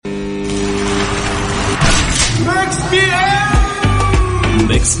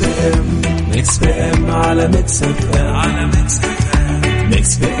ام ميكس بي ام على ميكس اف ام على ميكس اف ام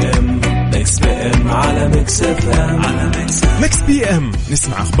ميكس بي ام ميكس بي ام على ميكس اف ام على ميكس بي ام.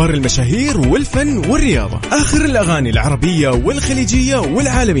 نسمع اخبار المشاهير والفن والرياضة، اخر الاغاني العربية والخليجية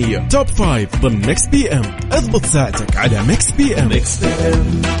والعالمية، توب 5 ضمن ميكس بي ام. اضبط ساعتك على ميكس بي ام. ميكس بي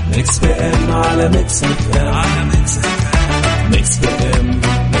ام ميكس بي ام على ميكس اف ام على ميكس اف ام ميكس بي ام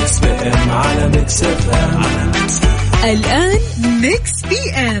ميكس بي ام على ميكس اف ام على ميكس. الآن ميكس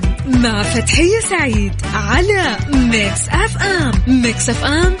بي ام مع فتحية سعيد على ميكس اف ام. ميكس اف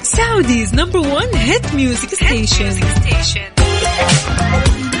ام سعوديز نمبر 1 هيت ميوزك ستيشن.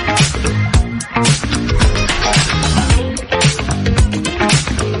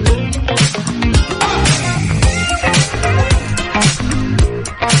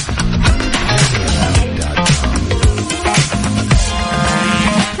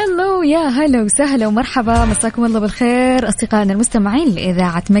 يا هلا وسهلا ومرحبا، مساكم الله بالخير أصدقائنا المستمعين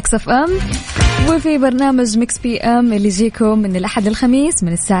لإذاعة ميكس اف ام، وفي برنامج ميكس بي ام اللي يجيكم من الأحد للخميس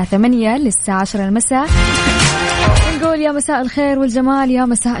من الساعة 8 للساعة 10 المساء. نقول يا مساء الخير والجمال، يا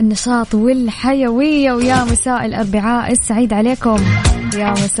مساء النشاط والحيوية، ويا مساء الأربعاء السعيد عليكم،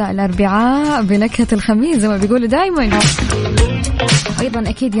 يا مساء الأربعاء بنكهة الخميس زي ما بيقولوا دايما. أيضا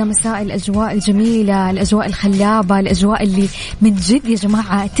أكيد يا مساء الأجواء الجميلة، الأجواء الخلابة، الأجواء اللي من جد يا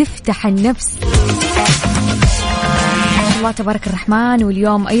جماعة تفتح النفس. ما شاء الله تبارك الرحمن.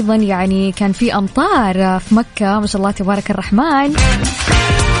 واليوم أيضا يعني كان في أمطار في مكة، ما شاء الله تبارك الرحمن.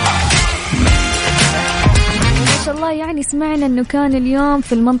 ما شاء الله يعني سمعنا أنه كان اليوم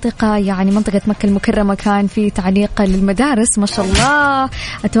في المنطقة، يعني منطقة مكة المكرمة، كان في تعليق للمدارس. ما شاء الله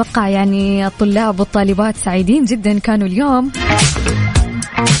أتوقع يعني الطلاب والطالبات سعيدين جدا كانوا اليوم.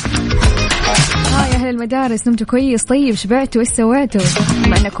 يا أهل المدارس نمتوا كويس؟ طيب شبعتوا؟ إيش سويتوا؟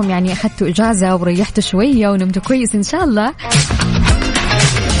 بما أنكم يعني أخذتوا إجازة وريحتوا شوية ونمتوا كويس إن شاء الله.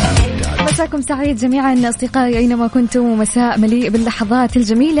 مساكم سعيد جميعا أصدقائي أينما كنتم، مساء مليء باللحظات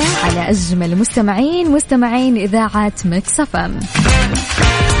الجميلة على أجمل مستمعين إذاعة ميكس اف ام.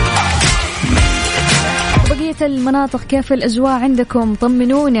 بقية المناطق كيف الأجواء عندكم؟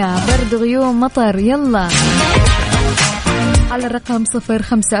 طمنونا، برد، غيوم، مطر؟ يلا على الرقم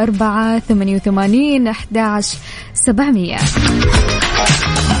 0548811700.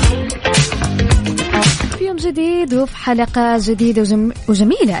 في يوم جديد وفي حلقة جديدة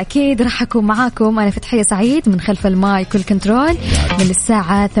وجميلة أكيد راح أكون معاكم أنا فتحية سعيد من خلف المايك والكنترول من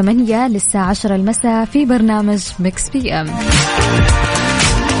الساعة 8 للساعة 10 المساء في برنامج ميكس بي ام.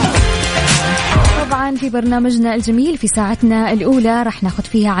 طبعا في برنامجنا الجميل في ساعتنا الأولى راح ناخد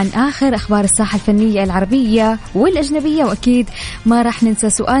فيها عن آخر أخبار الساحة الفنية العربية والأجنبية، وأكيد ما راح ننسى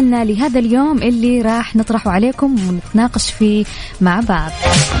سؤالنا لهذا اليوم اللي راح نطرحه عليكم ونتناقش فيه مع بعض.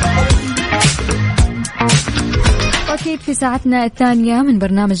 أكيد في ساعتنا الثانية من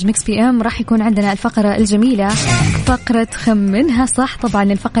برنامج ميكس بي ام راح يكون عندنا الفقرة الجميلة، فقرة خمنها صح. طبعا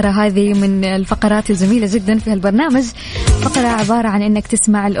الفقرة هذه من الفقرات الجميلة جدا في هالبرنامج. فقرة عبارة عن انك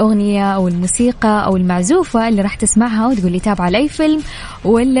تسمع الأغنية أو الموسيقى أو المعزوفة اللي راح تسمعها وتقول لي تابعة لأي فيلم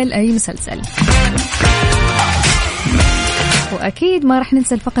ولا لأي مسلسل. وأكيد ما راح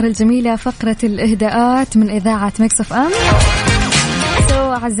ننسى الفقرة الجميلة، فقرة الإهداءات من إذاعة ميكس اف ام.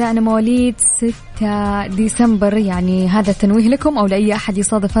 أعزائنا مواليد 6 ديسمبر، يعني هذا التنويه لكم أو لأي أحد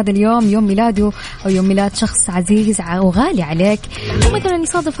يصادف هذا اليوم يوم ميلاده أو يوم ميلاد شخص عزيز وغالي عليك، ومثلا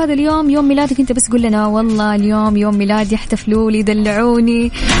يصادف هذا اليوم يوم ميلادك أنت، بس قل لنا والله اليوم يوم ميلادي، احتفلوا لي،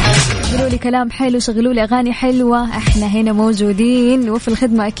 يدلعوني، يقولوا لي كلام حلو، شغلوا لي أغاني حلوة، احنا هنا موجودين وفي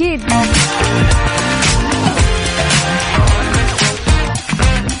الخدمة أكيد.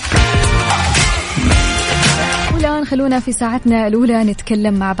 خلونا في ساعتنا الأولى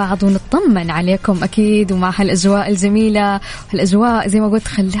نتكلم مع بعض ونطمن عليكم أكيد، ومع هالأجواء الجميلة، هالأجواء زي ما قلت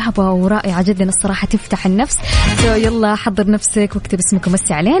خلابة ورائعة جدا الصراحة تفتح النفس. يلا حضر نفسك واكتب اسمك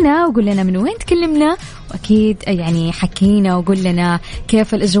ومسي علينا وقول لنا من وين تكلمنا، وأكيد يعني حكينا وقول لنا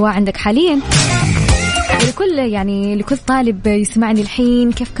كيف الأجواء عندك حاليا. لكل طالب يسمعني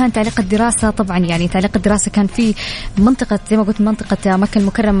الحين كيف كان تعليق الدراسة. طبعا يعني تعليق الدراسة كان في منطقة زي ما قلت منطقة مكة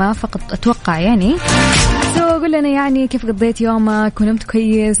المكرمة فقط أتوقع يعني. قول لنا يعني كيف قضيت يومك، ونمت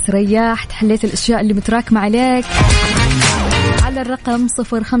كويس، ريحت، حليت الأشياء اللي متراكمة عليك على الرقم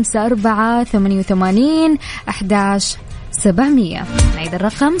 0548811700. نعيد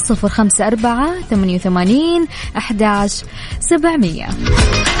الرقم 0548811700.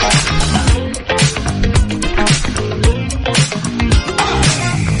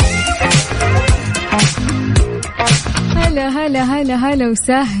 هلا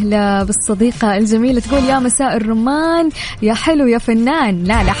وسهلا بالصديقة الجميلة تقول يا مساء الرمان، يا حلو يا فنان.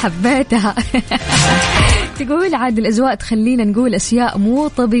 لا حبيتها تقول عاد الأجواء تخلينا نقول أشياء مو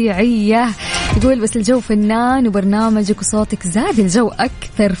طبيعية. تقول بس الجو فنان وبرنامجك وصوتك زاد الجو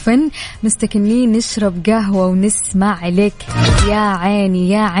أكثر فن. مستكنين نشرب قهوة ونسمع لك. يا عيني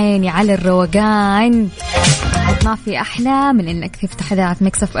يا عيني على الروقان. ما في أحلى من إنك تفتح إذاعة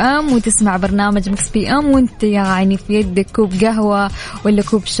ميكس اف ام وتسمع برنامج ميكس بي ام وانت يعني في يدك كوب قهوة ولا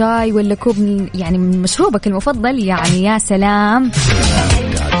كوب شاي ولا كوب يعني من مشروبك المفضل. يعني يا سلام.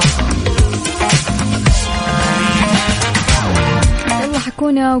 يلا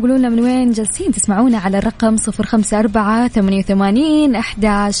حكونا وقولوا لنا من وين جالسين تسمعونا على الرقم 0548811700.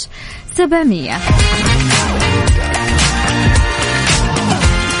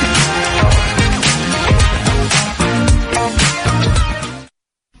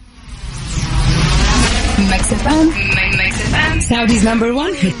 Saudi's number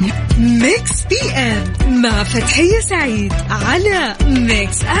one hit. Mix PM مع فتحية سعيد على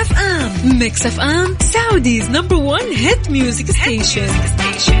Mix FM. Mix FM Saudi's number one hit music station.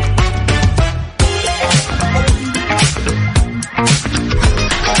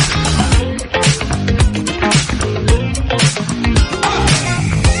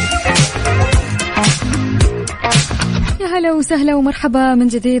 هلا وسهلا ومرحبا من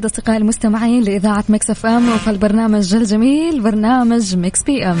جديد أصدقائي المستمعين لإذاعة ميكس اف ام وفي البرنامج الجميل برنامج ميكس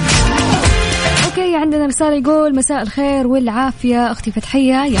بي ام. اوكي عندنا رسالة يقول مساء الخير والعافية اختي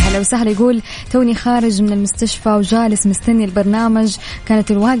فتحية. يا هلا وسهلا. يقول توني خارج من المستشفى وجالس مستني البرنامج.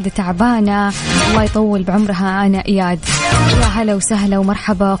 كانت الوالدة تعبانة الله يطول بعمرها. انا اياد. يا هلا وسهلا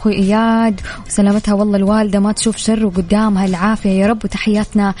ومرحبا اخوي اياد وسلامتها. والله الوالدة ما تشوف شر وقدامها العافية يا رب.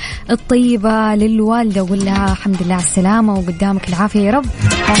 وتحياتنا الطيبة للوالدة وقول لها الحمد لله على السلامة وقدامك العافية يا رب.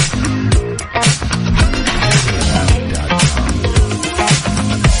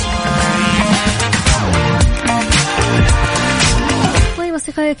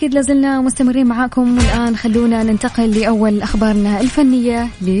 أصدقائي أكيد لازلنا مستمرين معاكم. والآن خلونا ننتقل لأول أخبارنا الفنية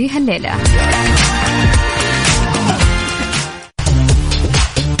لهالليلة.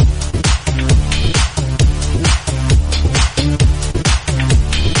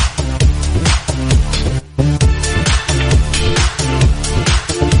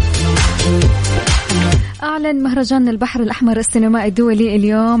 أعلن مهرجان البحر الأحمر السينمائي الدولي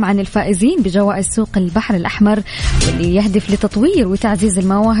اليوم عن الفائزين بجوائز سوق البحر الأحمر واللي يهدف لتطوير وتعزيز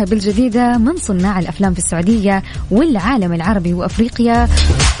المواهب الجديدة من صناع الأفلام في السعودية والعالم العربي وأفريقيا.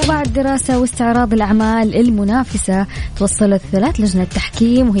 وبعد دراسة واستعراض الأعمال المنافسة توصلت 3 لجنة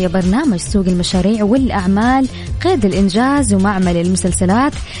تحكيم وهي برنامج سوق المشاريع والأعمال قيد الإنجاز ومعمل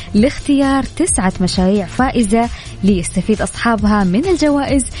المسلسلات لاختيار 9 مشاريع فائزة ليستفيد أصحابها من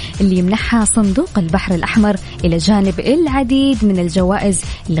الجوائز اللي يمنحها صندوق البحر الأحمر إلى جانب العديد من الجوائز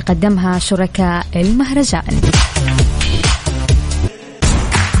اللي قدمها شركاء المهرجان.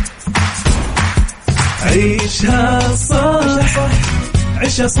 عيشها صح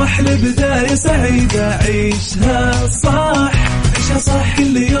عيشها صح لبداية سعيدة. عيشها صح عيشها صح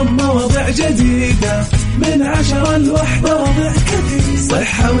كل يوم مواضيع جديدة من 10 ل1 مواضيع كثير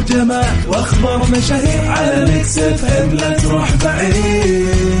صحة وجمال وأخبار مشاهير على ميكس اف ام. لا تروح بعيد.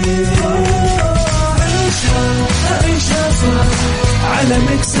 عيشها صح على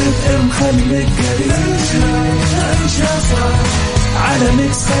ميكس اف ام. خليك قريب. عيشها صح على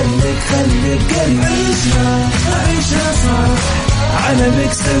ميكس. خليك قريب. عيشها صح على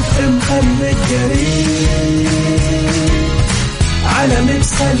ميكس اف ام. خليك قريب على ميكس.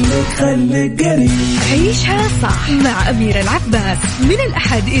 خليك قريب. عيشها صح مع أميرة العباس من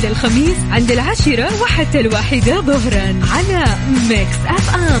الأحد إلى الخميس عند 10 وحتى 1 ظهرا على ميكس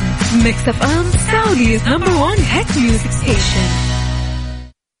اف ام. ميكس اف ام Saudi's number one hit music station.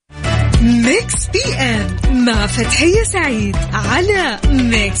 ميكس بي ام مع فتحية سعيد على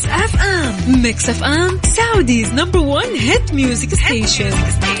ميكس اف ام. ميكس اف ام Saudi's number one hit music station.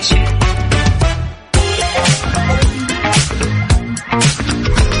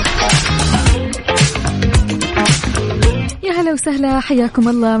 هلا وسهلا حياكم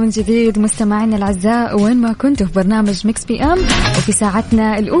الله من جديد مستمعينا الأعزاء وين ما كنتوا في برنامج ميكس بي ام وفي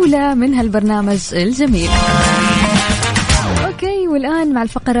ساعتنا الأولى من هالبرنامج الجميل. أوكي والآن مع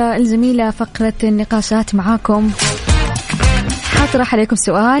الفقرة الجميلة فقرة النقاشات معاكم. حاطرح عليكم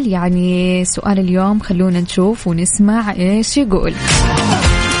سؤال يعني سؤال اليوم خلونا نشوف ونسمع إيش يقول.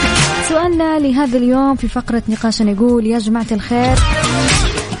 سؤالنا لهذا اليوم في فقرة نقاشنا يقول يا جماعة الخير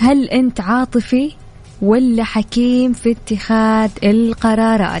هل أنت عاطفي ولا حكيم في اتخاذ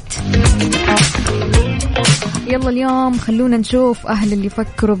القرارات؟ يلا اليوم خلونا نشوف أهل اللي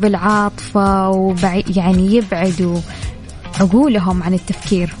يفكروا بالعاطفة يعني يبعدوا عقولهم عن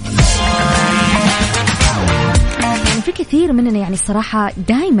التفكير. يعني في كثير مننا يعني الصراحة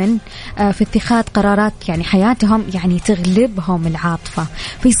دائما في اتخاذ قرارات يعني حياتهم يعني تغلبهم العاطفة،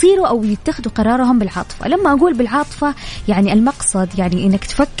 فيصيروا أو يتخذوا قرارهم بالعاطفة. لما أقول بالعاطفة يعني المقصد يعني إنك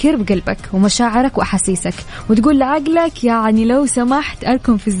تفكر بقلبك ومشاعرك وأحاسيسك وتقول لعقلك يعني لو سمحت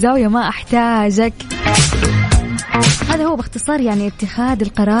أركن في الزاوية ما أحتاجك. هذا هو باختصار يعني اتخاذ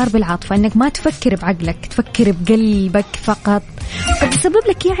القرار بالعاطفة، انك ما تفكر بعقلك، تفكر بقلبك فقط. قد يسبب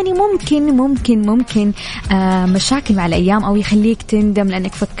لك يعني ممكن مشاكل مع الأيام، أو يخليك تندم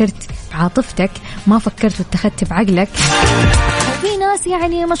لأنك فكرت بعاطفتك ما فكرت واتخذت بعقلك. وفي ناس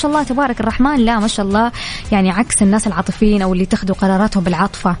يعني ما شاء الله تبارك الرحمن، لا ما شاء الله، يعني عكس الناس العاطفيين أو اللي تاخذوا قراراتهم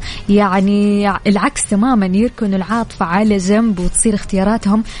بالعاطفة، يعني العكس تماما، يركنوا العاطفة على جنب وتصير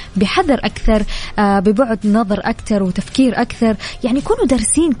اختياراتهم بحذر أكثر، ببعد نظر أكثر وتفكير أكثر. يعني يكونوا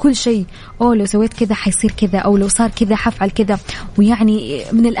دارسين كل شيء، أو لو سويت كذا حيصير كذا، أو لو صار كذا حفعل كذا. ويعني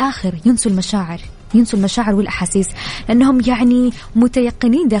من الآخر ينسوا المشاعر والأحاسيس، لأنهم يعني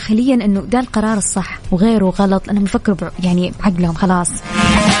متيقنين داخليا أنه ده القرار الصح وغيره غلط، لأنهم يفكروا يعني بعقلهم خلاص،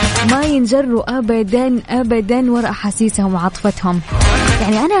 ما ينجروا أبدا وراء أحاسيسهم وعاطفتهم.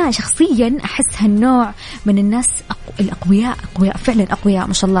 يعني أنا شخصيا أحس هالنوع من الناس الأقوياء فعلا أقوياء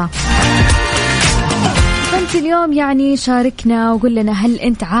ما شاء الله. فأنت اليوم يعني شاركنا وقول لنا، هل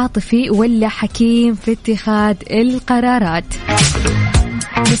أنت عاطفي ولا حكيم في اتخاذ القرارات؟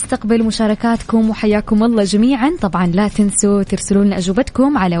 نستقبل مشاركاتكم وحياكم الله جميعا. طبعا لا تنسوا ترسلوا لنا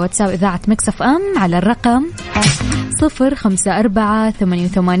أجوبتكم على واتساب إذاعة ميكس اف ام على الرقم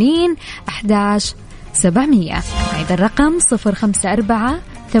 0548811700. هذا الرقم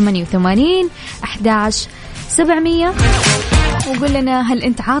 0548811700. وقول لنا، هل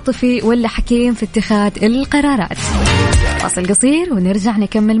أنت عاطفي ولا حكيم في اتخاذ القرارات؟ فاصل قصير ونرجع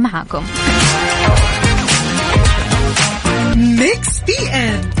نكمل معاكم. ميكس بي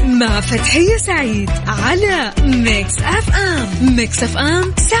ام مع فتحية سعيد على ميكس اف ام. ميكس اف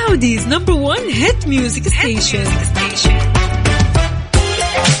ام سعوديز نمبر 1 هيت ميوزك ستيشن.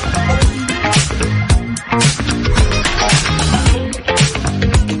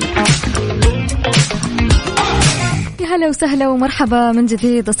 هلا وسهلا ومرحبا من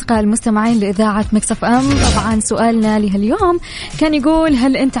جديد أصدقاء المستمعين لإذاعة ميكس اف ام. طبعا سؤالنا لهاليوم كان يقول،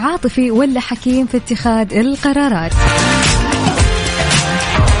 هل أنت عاطفي ولا حكيم في اتخاذ القرارات؟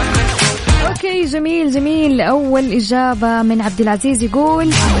 اوكي جميل. اول اجابه من عبد العزيز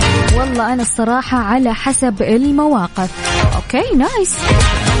يقول، والله انا الصراحه على حسب المواقف. اوكي نايس،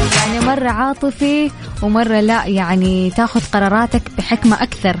 يعني مره عاطفي ومره لا، يعني تاخذ قراراتك بحكمه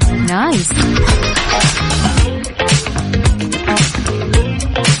اكثر. نايس.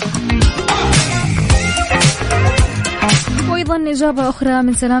 وايضا اجابه اخرى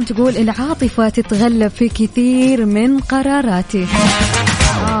من سلام تقول، العاطفه تتغلب في كثير من قراراتي.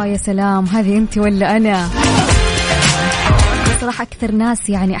 يا سلام، هذه أنت ولا أنا؟ صراحة أكثر ناس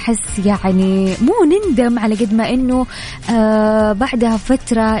يعني أحس يعني مو نندم على قد ما إنه بعدها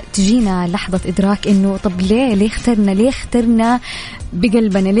فترة تجينا لحظة إدراك إنه طب ليه اخترنا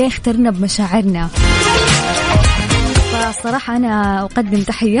بقلبنا، ليه اخترنا بمشاعرنا. فصراحة أنا أقدم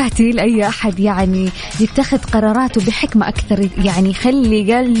تحياتي لأي أحد يعني يتخذ قراراته بحكمة أكثر، يعني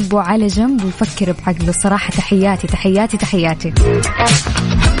يخلي قلبه على جنب ويفكر بعقله. صراحة تحياتي.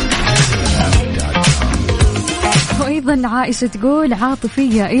 وأيضا عائشة تقول،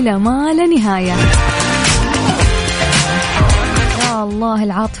 عاطفية إلى ما لا نهاية. يا الله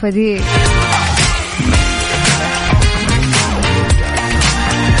العاطفة دي.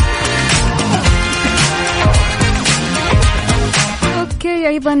 اوكي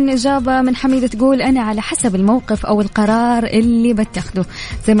ايضا اجابه من حميده تقول، انا على حسب الموقف او القرار اللي بتاخده.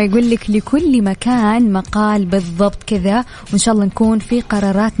 زي ما يقول لك، لكل مكان مقال بالضبط كذا، وان شاء الله نكون في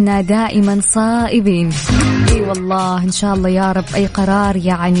قراراتنا دائما صائبين. اي والله ان شاء الله يا رب، اي قرار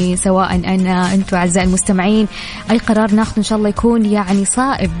يعني سواء انا انتم اعزائي المستمعين، اي قرار ناخذه ان شاء الله يكون يعني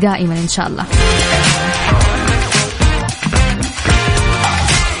صائب دائما ان شاء الله.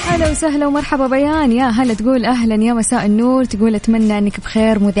 أهلا وسهلا ومرحبا بيان. يا هلا تقول، أهلا يا مساء النور. تقول أتمنى أنك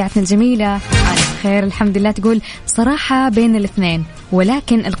بخير مذيعتنا الجميلة. أنا بخير الحمد لله. تقول صراحة بين الاثنين،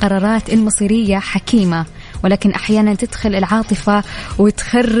 ولكن القرارات المصيرية حكيمة، ولكن أحيانا تدخل العاطفة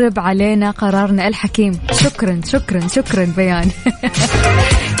وتخرب علينا قرارنا الحكيم. شكرا بيان.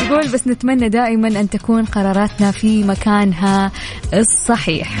 يقول بس نتمنى دائما أن تكون قراراتنا في مكانها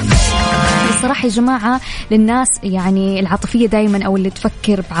الصحيح. الصراحة يا جماعة، للناس يعني العاطفية دائما أو اللي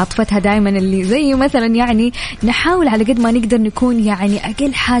تفكر بعاطفتها دائما، اللي زي مثلا يعني نحاول على قد ما نقدر نكون يعني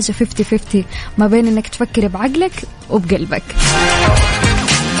أقل حاجة 50-50 ما بين أنك تفكر بعقلك وبقلبك.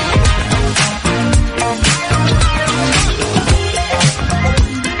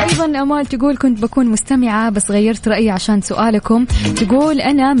 أيضا أمال تقول كنت بكون مستمعة بس غيرت رأيي عشان سؤالكم. تقول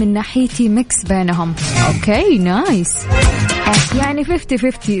أنا من ناحيتي ميكس بينهم. أوكي نايس، يعني 50-50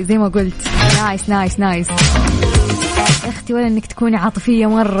 زي ما قلت. نايس نايس نايس يا أختي، ولا أنك تكوني عاطفية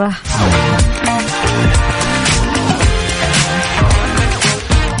مرة.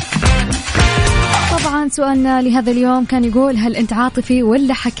 طبعا سؤالنا لهذا اليوم كان يقول هل أنت عاطفي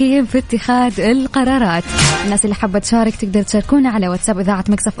ولا حكيم في اتخاذ القرارات؟ الناس اللي حابة تشارك تقدر تشاركونا على واتساب إذاعة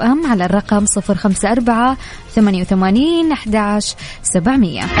ميكس اف ام على الرقم 054-88-11-700.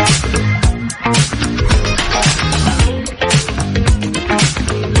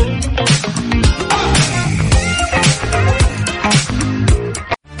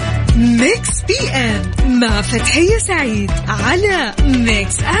 ميكس بي ام مع فتحية سعيد على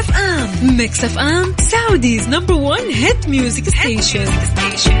ميكس اف ام. ميكس اف ام سعوديز نمبر 1 هيت ميوزك ستيشن.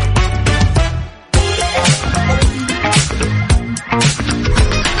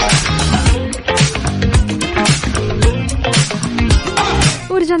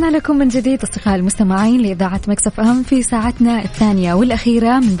 ورجعنا لكم من جديد أصدقائي المستمعين لإذاعة ميكس اف ام في ساعتنا الثانية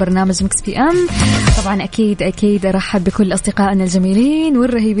والأخيرة من برنامج ميكس بي ام. طبعا أكيد أرحب بكل أصدقائنا الجميلين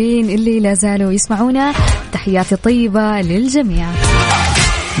والرهيبين اللي لا زالوا يسمعونا. تحياتي طيبة للجميع.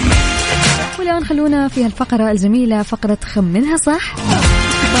 والآن خلونا في هالفقرة الجميلة، فقرة خمنها صح.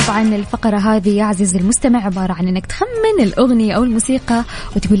 طبعا الفقرة هذه يا عزيزي المستمع عبارة عن أنك تخمن الأغنية أو الموسيقى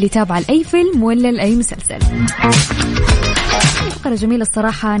وتقول لي تابعة لأي فيلم ولا لأي مسلسل. فقرة جميلة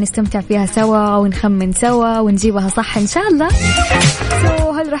الصراحة، نستمتع فيها سوا ونخمن سوا ونجيبها صح إن شاء الله.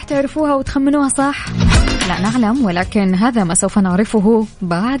 هل راح تعرفوها وتخمنوها صح؟ لا نعلم، ولكن هذا ما سوف نعرفه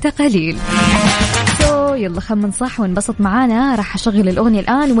بعد قليل. يلا خمن صح وانبسط معانا. راح أشغل الأغنية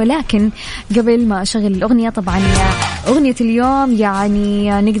الآن، ولكن قبل ما أشغل الأغنية طبعا أغنية اليوم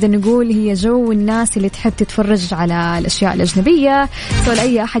يعني نقدر نقول هي جو الناس اللي تحب تتفرج على الأشياء الأجنبية.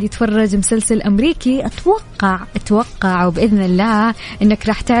 لأي أحد يتفرج مسلسل أمريكي أتوقع وبإذن الله إنك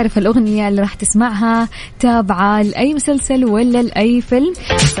راح تعرف الأغنية اللي راح تسمعها تابعة لأي مسلسل ولا لأي فيلم.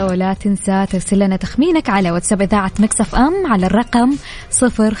 لا تنسى ترسل لنا تخمينك على واتساب إذاعة ميكس اف ام على الرقم 054-88-11-700.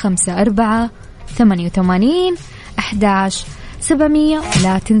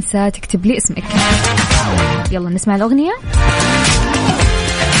 لا تنسى تكتب لي اسمك. يلا نسمع الأغنية.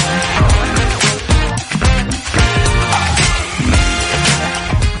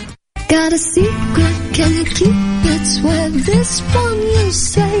 Got a secret, can you keep it? Swear this one you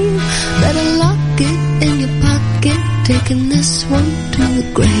say. Better lock it in your pocket, taking this one to the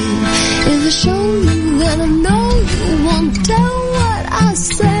grave. If I show you then I know you won't tell what I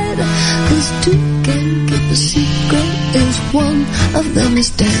said. 'Cause two can keep a secret if one of them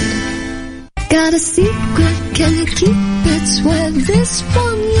is dead. Got a secret, can you keep it? Swear this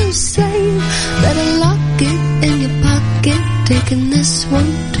one you say. Better lock it in your pocket, taking this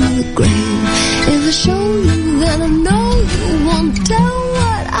one to the grave. If I show you then I know you won't tell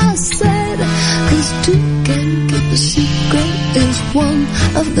what I said. 'Cause two can keep a secret if one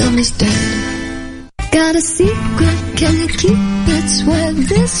of them is dead. Got a secret, can you keep it? Swear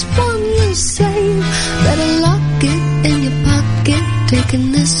this one you say. Better lock it in your pocket, taking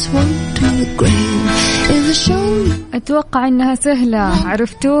this one to the grave. If I show you. أتوقع إنها سهلة،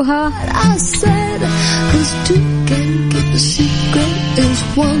 عرفتوها؟ I said, 'cause two can keep a secret if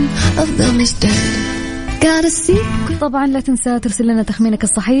one of them is dead. Got a secret. طبعا لا تنسى ترسل لنا تخمينك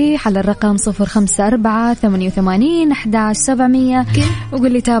الصحيح على الرقم 054-88-11-700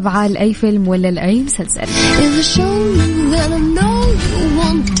 وقول لي تابعة لأي فيلم ولا لأي مسلسل. If I show you then I know you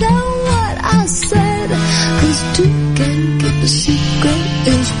won't tell what I said. 'Cause two can keep a secret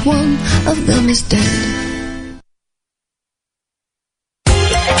if one of them is dead.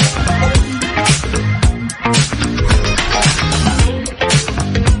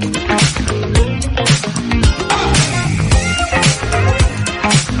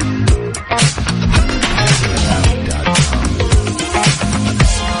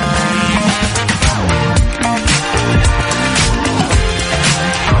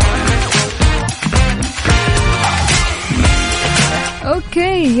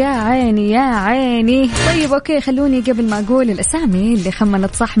 اوكي يا عيني يا عيني. طيب اوكي خلوني قبل ما اقول الاسامي اللي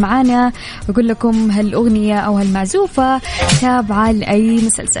خمنت صح معانا اقول لكم هالاغنيه او هالمعزوفه تابعه لاي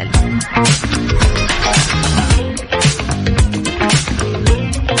مسلسل.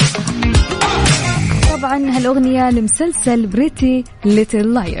 طبعا هالاغنيه لمسلسل بريتي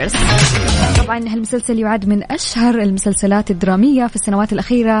ليتل لايرز. طبعا هالمسلسل يعد من أشهر المسلسلات الدرامية في السنوات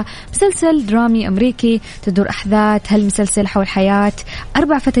الأخيرة. مسلسل درامي أمريكي تدور أحداث هالمسلسل حول حياة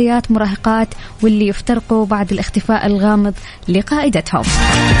 4 فتيات مراهقات واللي يفترقوا بعد الاختفاء الغامض لقائدتهم.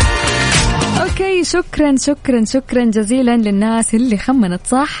 أوكي، شكرا جزيلا للناس اللي خمنت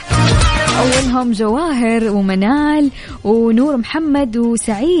صح. أولهم جواهر ومنال ونور محمد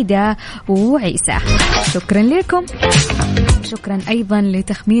وسعيدة وعيسى. شكرا لكم. شكرا أيضا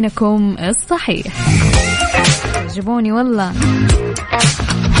لتخمينكم الصحيح، عجبوني والله.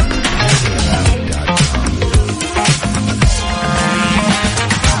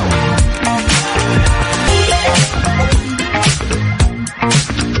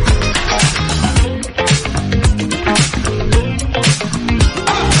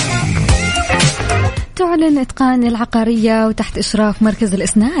 تعلن إتقان العقارية وتحت إشراف مركز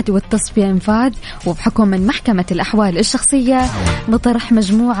الإسناد والتصفية إنفاذ وبحكم من محكمة الأحوال الشخصية بطرح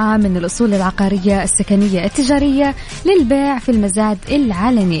مجموعة من الأصول العقارية السكنية التجارية للبيع في المزاد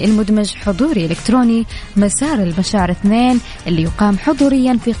العلني المدمج حضوري إلكتروني مسار المشاعر 2 اللي يقام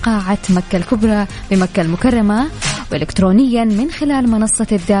حضوريا في قاعة مكة الكبرى بمكة المكرمة وإلكترونيا من خلال منصة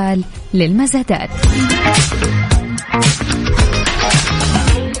الدال للمزادات.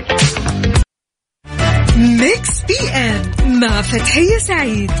 ميكس بي ام مع فتحية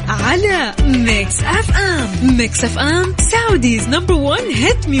سعيد على ميكس اف ام. ميكس اف ام سعوديز نمبر 1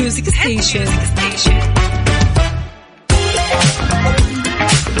 هيت ميوزك ستيشن.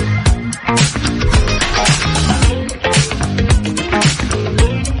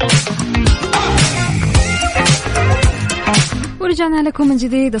 ورجعنا لكم من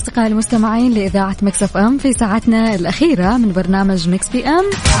جديد أصدقائي المستمعين لإذاعة ميكس اف ام في ساعتنا الأخيرة من برنامج ميكس بي ام،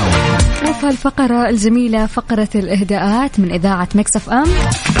 وفي الفقرة الجميلة فقرة الإهداءات من إذاعة ميكس اف ام.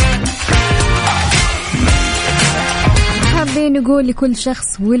 حابين نقول لكل شخص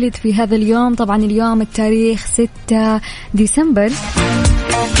ولد في هذا اليوم، طبعا اليوم التاريخ 6 ديسمبر،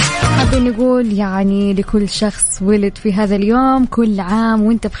 حابين نقول يعني لكل شخص ولد في هذا اليوم كل عام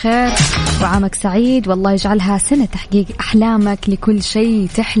وانت بخير وعامك سعيد، والله يجعلها سنة تحقيق أحلامك لكل شيء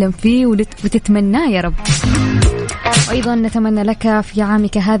تحلم فيه وتتمناه يا رب. أيضا نتمنى لك في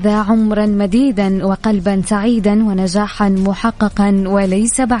عامك هذا عمرا مديدا وقلبا سعيدا ونجاحا محققا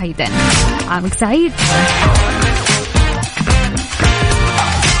وليس بعيدا. عامك سعيد.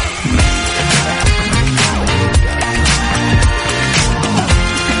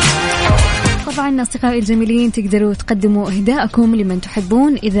 طبعا أصدقائي الجميلين تقدروا تقدموا إهداءكم لمن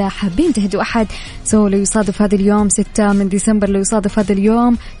تحبون. إذا حابين تهدوا أحد سو لو يصادف هذا اليوم 6 من ديسمبر، لو يصادف هذا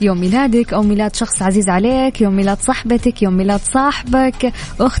اليوم يوم ميلادك أو ميلاد شخص عزيز عليك، يوم ميلاد صاحبتك، يوم ميلاد صاحبك،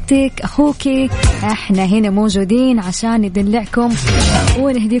 أختك، أخوك، احنا هنا موجودين عشان ندلعكم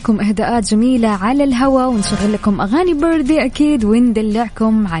ونهديكم إهداءات جميلة على الهواء ونشغل لكم أغاني بردي أكيد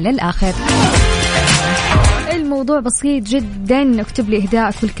وندلعكم على الآخر. الموضوع بسيط جدا، اكتب لي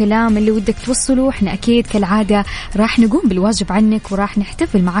إهداءك والكلام اللي ودك توصله، احنا أكيد كالعادة راح نقوم بالواجب عنك وراح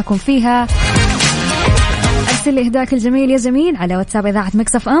نحتفل معاكم فيها. أرسل لي إهداءك الجميل يا زميل على واتساب إذاعة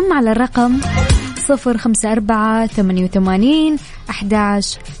ميكس اف ام على الرقم 054-88-11-700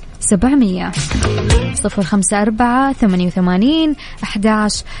 054-88-11-700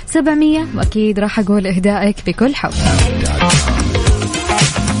 وأكيد راح أقول إهدائك بكل حب.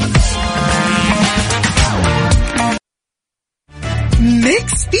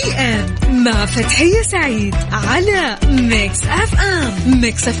 ميكس بي ام مع فتحية سعيد على ميكس اف ام.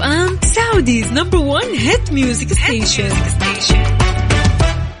 ميكس اف ام سعوديز نمبر 1 هيت ميوزك ستيشن.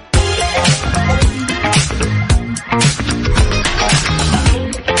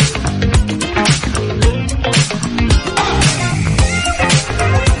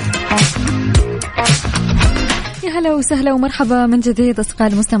 هلا وسهلا ومرحبا من جديد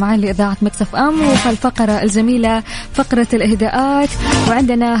أصدقائي المستمعين لإذاعة ميكس اف ام، وفي الفقرة الجميلة فقرة الإهداءات.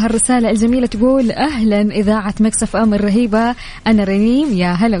 وعندنا هالرسالة الجميلة تقول أهلا إذاعة ميكس اف ام الرهيبة، أنا رنيم،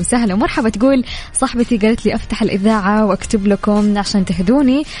 يا هلا وسهلا ومرحبا. تقول صاحبتي قالت لي أفتح الإذاعة وأكتب لكم عشان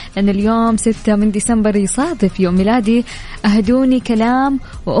تهدوني لأن اليوم 6 من ديسمبر يصادف يوم ميلادي، أهدوني كلام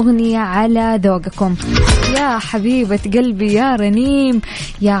وأغنية على ذوقكم. يا حبيبة قلبي يا رنيم،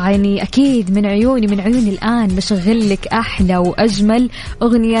 يعني أكيد من عيوني الآن بشغل لك أحلى وأجمل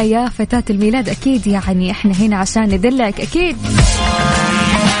أغنية يا فتاة الميلاد، أكيد يعني إحنا هنا عشان ندلعك أكيد.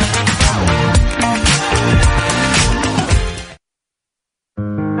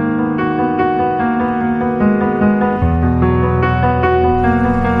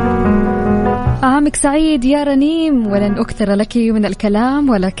 عامك سعيد يا رنيم، ولن أكثر لك من الكلام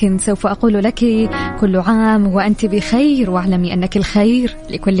ولكن سوف أقول لك كل عام وأنت بخير، واعلمي أنك الخير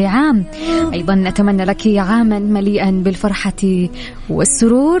لكل عام. أيضا أتمنى لك عاما مليئا بالفرحة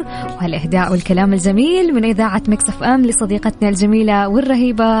والسرور والإهداء والكلام الجميل من إذاعة ميكس اف ام لصديقتنا الجميلة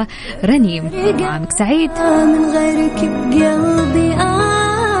والرهيبة رنيم. عامك سعيد. من غيرك بقلبي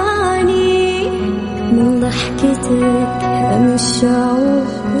أعاني من ضحكتك الشعور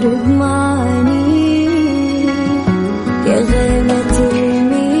بمعاني يا غيمة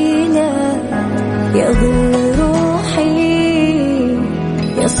الميلاد يا ظل روحي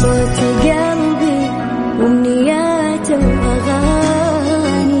يا صوت قلبي وأمنيات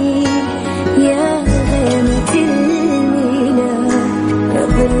وأغاني يا غيمة الميلاد يا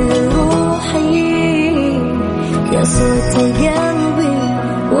ظل روحي يا صوت قلبي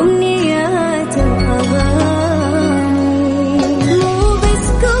وأمنيات وأغاني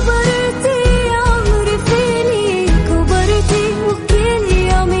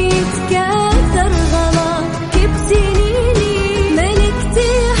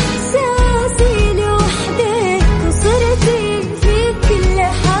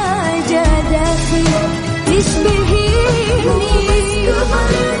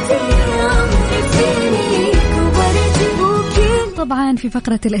طبعا في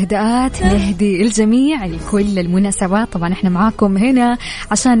فقرة الإهداءات نهدي الجميع لكل المناسبات. طبعا احنا معاكم هنا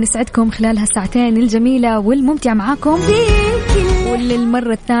عشان نسعدكم خلال هالساعتين الجميلة والممتعة معاكم.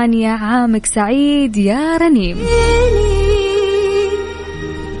 وللمرة الثانية عامك سعيد يا رنيم.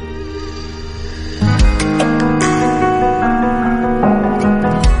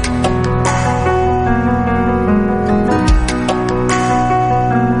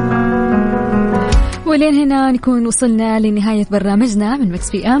 ولين هنا نكون وصلنا لنهاية برنامجنا من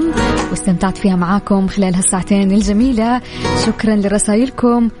مكس بي ام واستمتعت فيها معاكم خلال هالساعتين الجميلة. شكرا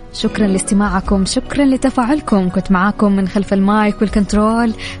لرسائلكم، شكرا لاستماعكم، شكرا لتفاعلكم. كنت معاكم من خلف المايك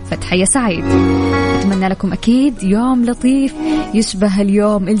والكنترول فتحية سعيد. أتمنى لكم أكيد يوم لطيف يشبه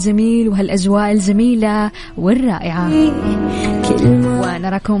اليوم الجميل وهالأجواء الجميلة والرائعة.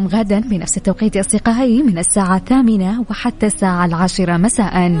 ونراكم غدا بنفس التوقيت أصدقائي من الساعة 8 وحتى الساعة 10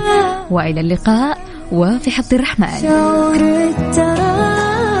 مساء. وإلى اللقاء وفي حفظ الرحمن. شعور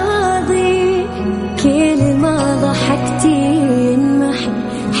التراضي كل ما ضحكتي ينمحي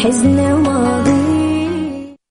حزن